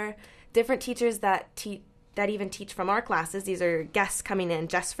before, different teachers that even teach from our classes. These are guests coming in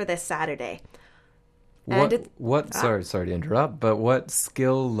just for this Saturday. Sorry to interrupt, but what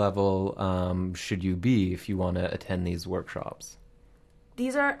skill level should you be if you want to attend these workshops?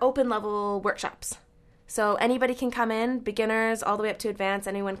 These are open level workshops. So anybody can come in, beginners all the way up to advanced.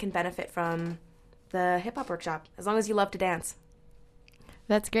 Anyone can benefit from the hip-hop workshop, as long as you love to dance.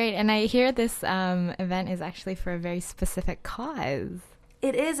 That's great. And I hear this event is actually for a very specific cause.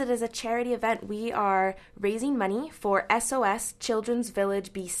 It is a charity event. We are raising money for SOS Children's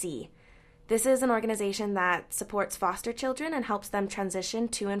Village BC. This is an organization that supports foster children and helps them transition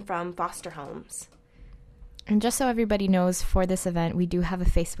to and from foster homes. And just so everybody knows, for this event, we do have a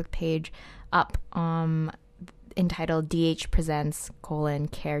Facebook page up entitled DH Presents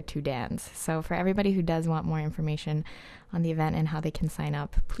Care to Dance. So for everybody who does want more information on the event and how they can sign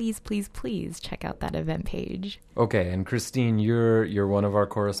up, please, please, please check out that event page. Okay, and Christine, you're one of our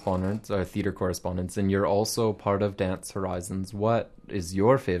correspondents, our theater correspondents, and you're also part of Dance Horizons. What is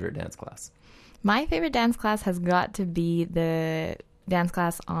your favorite dance class? My favorite dance class has got to be the dance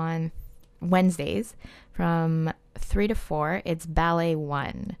class on Wednesdays from 3 to 4. It's Ballet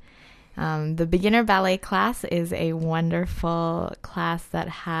 1. The beginner ballet class is a wonderful class that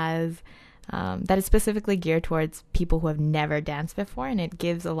is specifically geared towards people who have never danced before, and it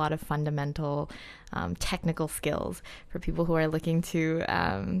gives a lot of fundamental technical skills for people who are looking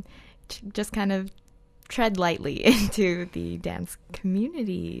to just kind of tread lightly into the dance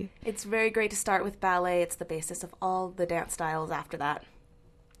community. It's very great to start with ballet. It's the basis of all the dance styles after that.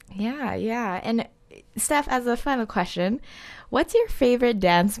 Yeah. And Steph, as a final question, what's your favorite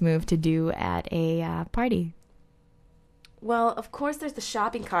dance move to do at a party? Well, of course, there's the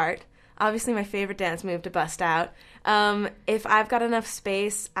shopping cart. Obviously, my favorite dance move to bust out. If I've got enough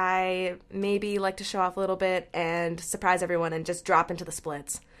space, I maybe like to show off a little bit and surprise everyone and just drop into the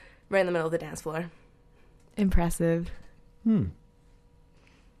splits right in the middle of the dance floor. Impressive.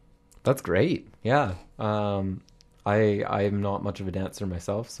 That's great. Yeah. I'm not much of a dancer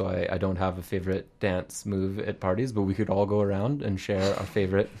myself, so I don't have a favorite dance move at parties, but we could all go around and share our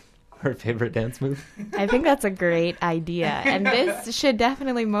favorite dance move. I think that's a great idea, and this should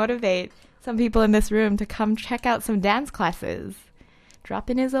definitely motivate some people in this room to come check out some dance classes.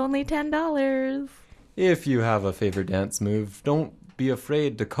 Drop-in is only $10. If you have a favorite dance move, don't be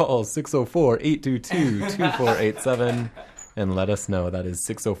afraid to call 604-822-2487 and let us know. That is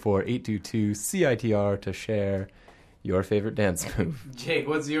 604-822-CITR to share your favorite dance move. Jake,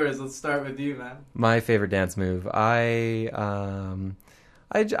 what's yours? Let's start with you, man. My favorite dance move. I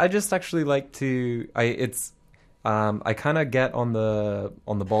just actually like to. I kind of get on the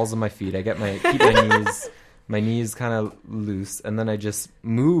balls of my feet. I keep my knees kind of loose, and then I just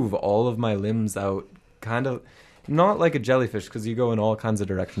move all of my limbs out, kind of not like a jellyfish because you go in all kinds of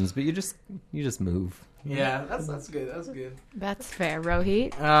directions, but you just move. Yeah, that's good. That's good. That's fair,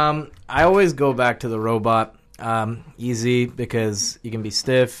 Rohit. I always go back to the robot. Easy because you can be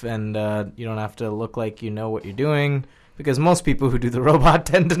stiff and you don't have to look like you know what you're doing. Because most people who do the robot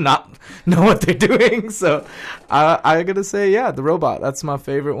tend to not know what they're doing. So I gotta say, the robot. That's my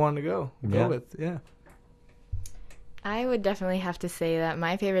favorite one to go with. Yeah. I would definitely have to say that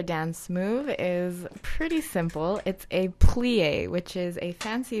my favorite dance move is pretty simple. It's a plie, which is a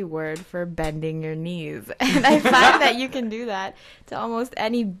fancy word for bending your knees. And I find that you can do that to almost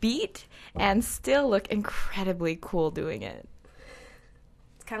any beat and still look incredibly cool doing it.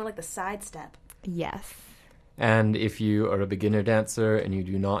 It's kind of like the side step. Yes. And if you are a beginner dancer and you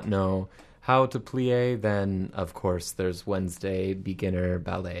do not know how to plie, then of course there's Wednesday beginner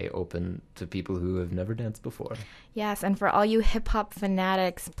ballet open to people who have never danced before. Yes, and for all you hip-hop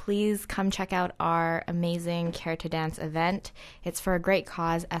fanatics, please come check out our amazing Care to Dance event. It's for a great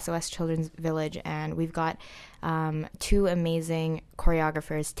cause, SOS Children's Village, and we've got two amazing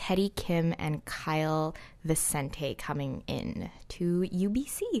choreographers, Teddy Kim and Kyle Vicente, coming in to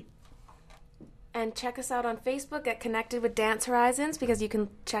UBC. And check us out on Facebook at Connected with Dance Horizons, because you can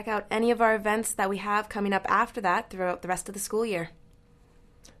check out any of our events that we have coming up after that throughout the rest of the school year.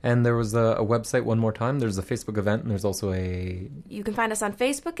 And there was a website one more time. There's a Facebook event, and there's also You can find us on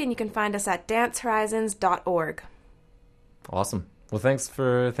Facebook, and you can find us at dancehorizons.org. Awesome. Well, thanks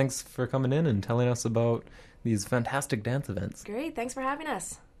for coming in and telling us about these fantastic dance events. Great. Thanks for having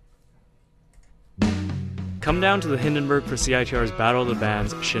us. Come down to the Hindenburg for CITR's Battle of the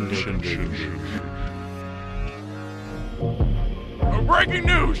Bands Shindig. Breaking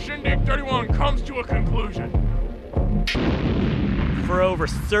news! Shindig 31 comes to a conclusion. For over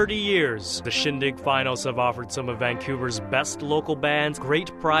 30 years, the Shindig Finals have offered some of Vancouver's best local bands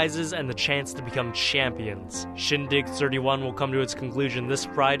great prizes and the chance to become champions. Shindig 31 will come to its conclusion this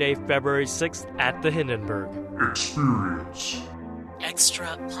Friday, February 6th at the Hindenburg. Experience.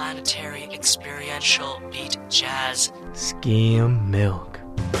 Extra planetary experiential beat jazz. Skim milk.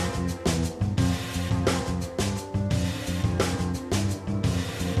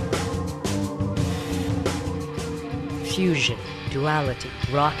 Fusion, duality,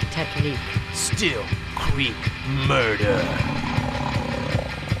 rock technique. Still Creek murder.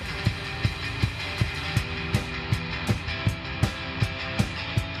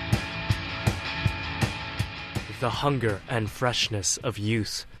 The hunger and freshness of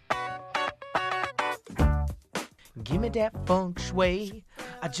youth. Give me that feng shui.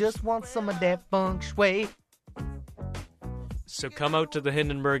 I just want some of that feng shui. So come out to the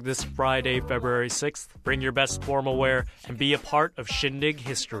Hindenburg this Friday, February 6th. Bring your best formal wear and be a part of Shindig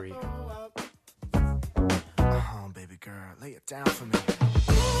history. Oh, baby girl, lay it down for me.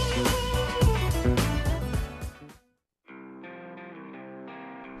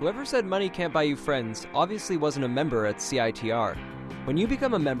 Whoever said money can't buy you friends obviously wasn't a member at CITR. When you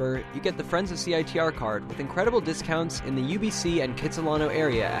become a member, you get the Friends of CITR card with incredible discounts in the UBC and Kitsilano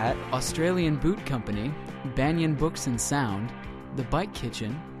area at Australian Boot Company, Banyan Books and Sound, The Bike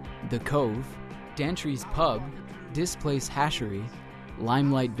Kitchen, The Cove, Dantry's Pub, Displace Hashery,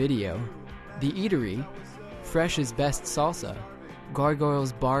 Limelight Video, The Eatery, Fresh's Best Salsa,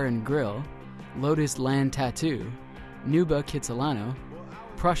 Gargoyles Bar and Grill, Lotus Land Tattoo, Nuba Kitsilano,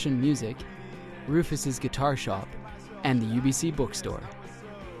 Prussian Music, Rufus's Guitar Shop, and the UBC Bookstore.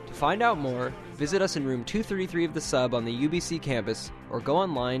 To find out more, visit us in room 233 of the Sub on the UBC campus or go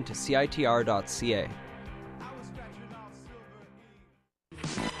online to citr.ca.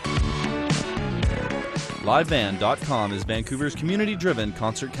 LiveBand.com is Vancouver's community-driven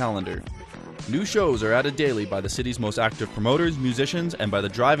concert calendar. New shows are added daily by the city's most active promoters, musicians, and by the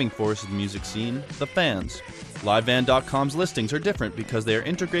driving force of the music scene, the fans. LiveBand.com's listings are different because they are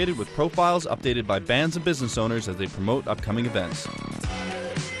integrated with profiles updated by bands and business owners as they promote upcoming events.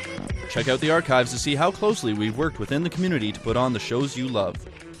 Check out the archives to see how closely we've worked within the community to put on the shows you love.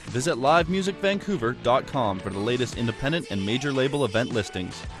 Visit livemusicvancouver.com for the latest independent and major label event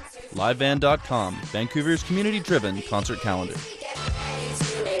listings. LiveBand.com, Vancouver's community-driven concert calendar.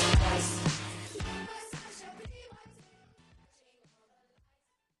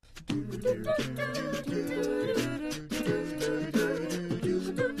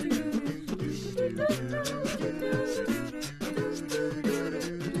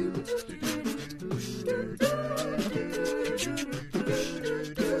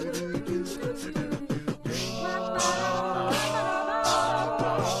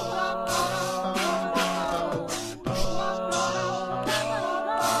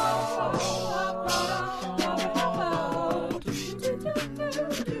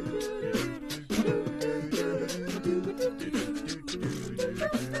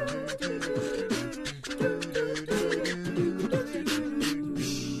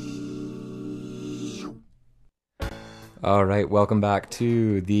 All right, welcome back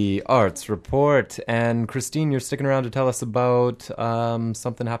to the Arts Report. And Christine, you're sticking around to tell us about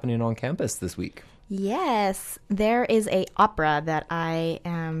something happening on campus this week. Yes, there is a opera that I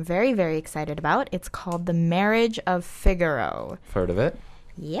am very, very excited about. It's called The Marriage of Figaro. Heard of it?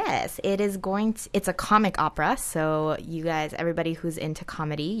 Yes, it's a comic opera, so you guys, everybody who's into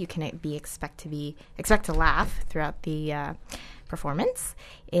comedy, you can expect to laugh throughout the performance.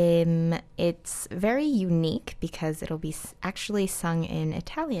 It's very unique because it'll be actually sung in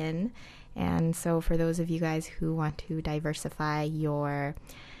Italian, and so for those of you guys who want to diversify your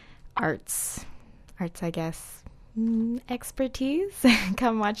arts, I guess, expertise,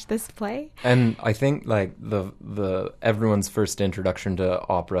 come watch this play. And I think like the everyone's first introduction to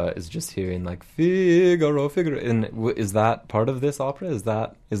opera is just hearing like Figaro. And is that part of this opera? Is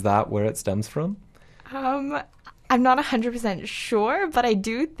that where it stems from? I'm not 100% sure, but I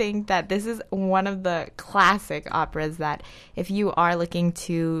do think that this is one of the classic operas that if you are looking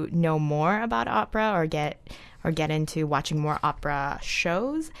to know more about opera or get into watching more opera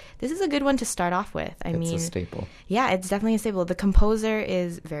shows, this is a good one to start off with. It's a staple. Yeah, it's definitely a staple. The composer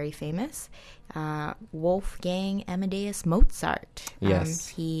is very famous, Wolfgang Amadeus Mozart. Yes.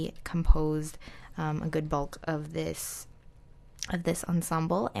 He composed a good bulk of this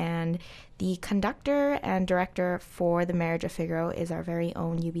ensemble, and the conductor and director for The Marriage of Figaro is our very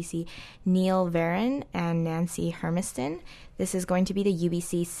own UBC Neil Varon and Nancy Hermiston. This is going to be the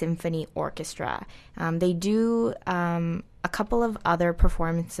UBC Symphony Orchestra. They do a couple of other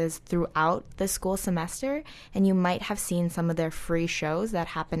performances throughout the school semester, and you might have seen some of their free shows that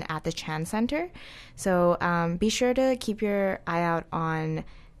happen at the Chan Center. So be sure to keep your eye out on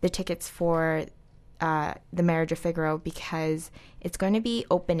the tickets for The Marriage of Figaro, because it's going to be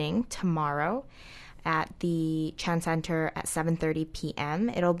opening tomorrow at the Chan Center at 7:30 p.m.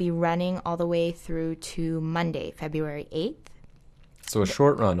 It'll be running all the way through to Monday, February 8th. So a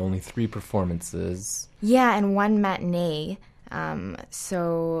short run, only 3 performances. Yeah, and 1 matinee.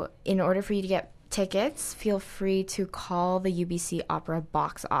 So in order for you to get tickets, feel free to call the UBC Opera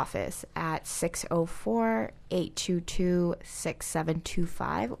box office at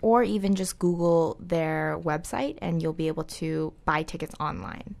 604-822-6725, or even just Google their website and you'll be able to buy tickets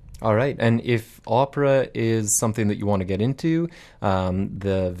online. All right, and if opera is something that you want to get into,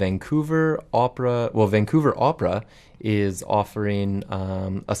 the Vancouver Opera is offering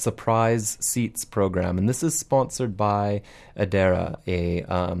a surprise seats program, and this is sponsored by Adara, a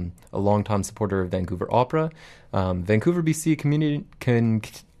longtime supporter of Vancouver Opera. Vancouver BC community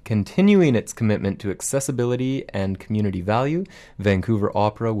continuing its commitment to accessibility and community value. Vancouver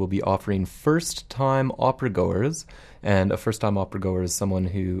Opera will be offering first-time opera goers. And a first-time opera goer is someone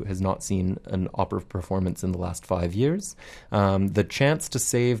who has not seen an opera performance in the last 5 years. The chance to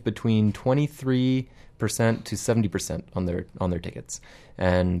save between 23% to 70% on their tickets.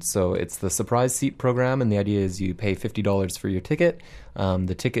 And so it's the surprise seat program, and the idea is you pay $50 for your ticket.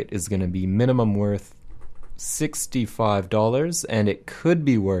 The ticket is going to be minimum worth $65, and it could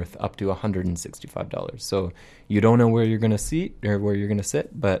be worth up to $165. So you don't know where you're going to seat or where you're going to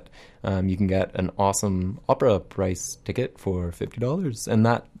sit, but you can get an awesome opera price ticket for $50, and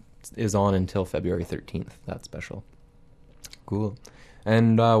that is on until February 13th, that special. Cool.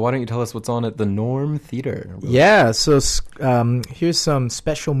 And why don't you tell us what's on at the Norm Theater? Yeah, so here's some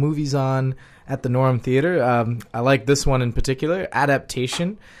special movies on at the Norm Theater. I like this one in particular,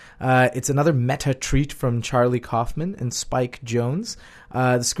 Adaptation. It's another meta treat from Charlie Kaufman and Spike Jonze.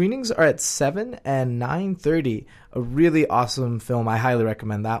 The screenings are at 7 and 9:30. A really awesome film. I highly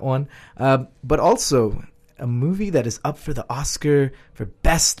recommend that one. But also a movie that is up for the Oscar for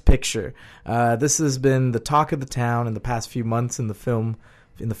Best Picture. This has been the talk of the town in the past few months in the film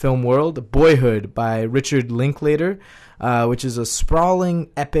world. Boyhood by Richard Linklater, which is a sprawling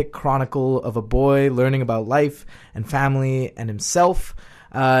epic chronicle of a boy learning about life and family and himself.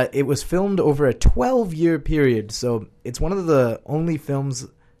 It was filmed over a 12-year period, so it's one of the only films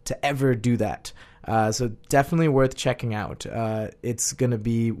to ever do that. So definitely worth checking out. It's going to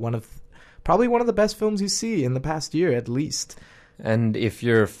be probably one of the best films you see in the past year, at least. And if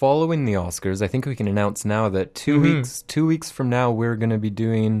you're following the Oscars, I think we can announce now that 2 weeks from now, we're going to be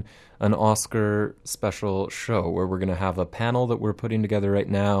doing an Oscar special show where we're going to have a panel that we're putting together right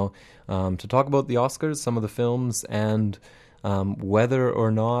now to talk about the Oscars, some of the films, and whether or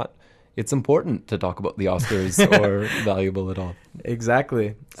not it's important to talk about the Oscars or valuable at all.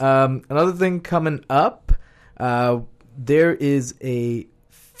 Exactly. Another thing coming up, there is a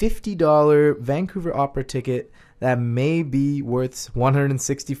 $50 Vancouver Opera ticket that may be worth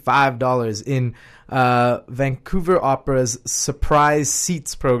 $165 in Vancouver Opera's Surprise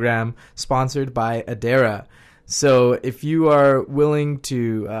Seats program, sponsored by Adara. So if you are willing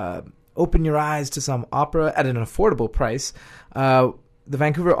to open your eyes to some opera at an affordable price, the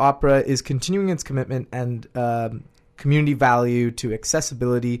Vancouver Opera is continuing its commitment and community value to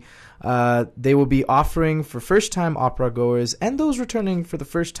accessibility. They will be offering for first-time opera goers and those returning for the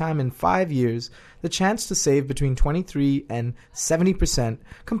first time in 5 years the chance to save between 23% and 70%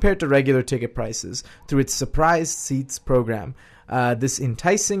 compared to regular ticket prices through its Surprise Seats program. This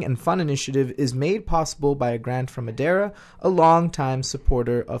enticing and fun initiative is made possible by a grant from Adara, a longtime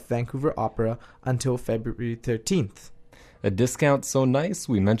supporter of Vancouver Opera until February 13th. A discount so nice,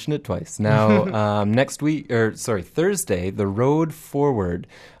 we mentioned it twice. Now, Thursday, The Road Forward,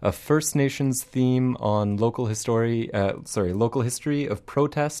 a First Nations theme on local history of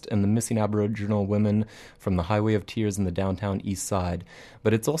protest and the missing Aboriginal women from the Highway of Tears in the downtown East Side.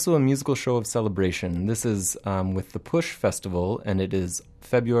 But it's also a musical show of celebration. This is with the Push Festival, and it is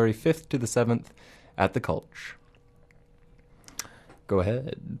February 5th to the 7th at the Cultch. Go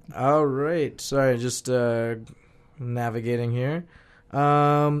ahead. All right. Sorry, just navigating here.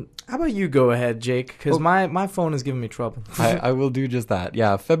 How about you go ahead, Jake? Because my phone is giving me trouble. I will do just that.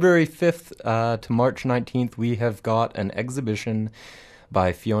 Yeah, February 5th to March 19th, we have got an exhibition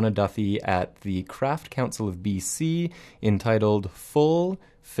by Fiona Duffy at the Craft Council of BC entitled Full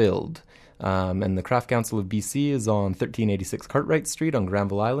Filled. And the Craft Council of BC is on 1386 Cartwright Street on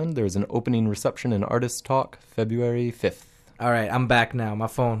Granville Island. There's an opening reception and artist talk February 5th. All right, I'm back now. My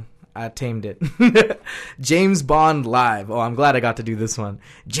phone. I tamed it. James Bond Live. Oh, I'm glad I got to do this one.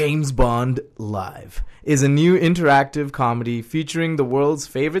 James Bond Live is a new interactive comedy featuring the world's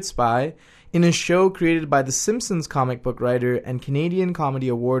favorite spy in a show created by The Simpsons comic book writer and Canadian Comedy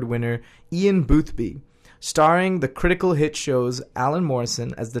Award winner Ian Boothby, starring the critical hit shows Alan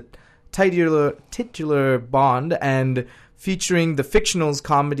Morrison as the titular Bond and featuring the fictionals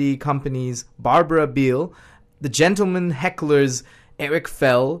comedy companies Barbara Beale, The Gentleman Hecklers Eric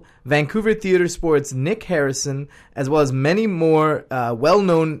Fell, Vancouver Theatre Sports' Nick Harrison, as well as many more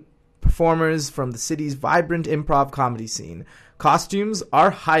well-known performers from the city's vibrant improv comedy scene. Costumes are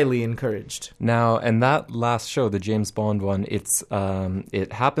highly encouraged. Now, and that last show, the James Bond one,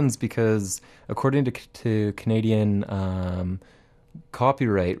 it happens because, according to Canadian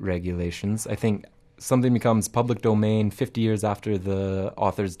copyright regulations, I think something becomes public domain 50 years after the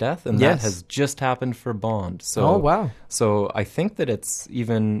author's death, and that has just happened for Bond. So, oh, wow. So I think that it's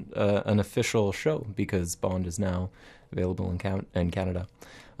even an official show because Bond is now available in Canada.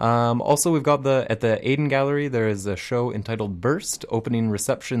 Also, we've got at the Aiden Gallery, there is a show entitled Burst, opening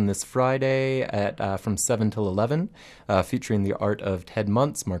reception this Friday at from 7 till 11, featuring the art of Ted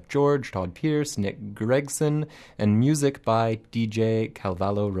Muntz, Mark George, Todd Pierce, Nick Gregson, and music by DJ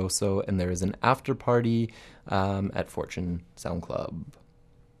Calvallo Rosso, and there is an after party at Fortune Sound Club.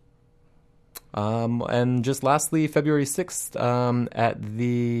 And just lastly, February 6th at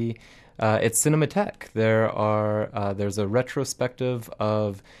the it's Cinematheque. There's a retrospective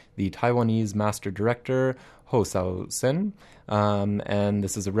of the Taiwanese master director Ho Sao-sen, and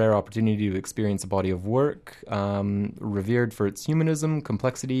this is a rare opportunity to experience a body of work revered for its humanism,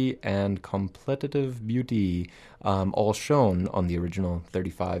 complexity, and contemplative beauty, all shown on the original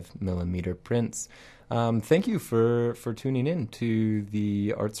 35mm prints. Thank you for tuning in to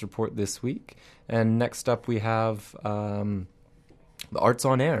the Arts Report this week. And next up we have the Arts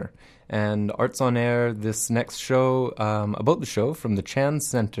on Air. And Arts on Air, this next show, about the show, from the Chan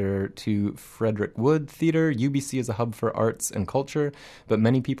Center to Frederick Wood Theatre. UBC is a hub for arts and culture, but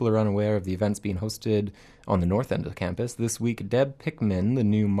many people are unaware of the events being hosted on the north end of the campus. This week, Deb Pickman, the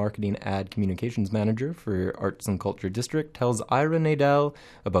new marketing ad communications manager for Arts and Culture District, tells Ira Nadel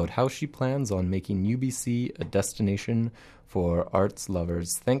about how she plans on making UBC a destination for arts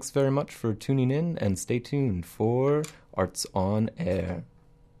lovers. Thanks very much for tuning in, and stay tuned for Arts on Air.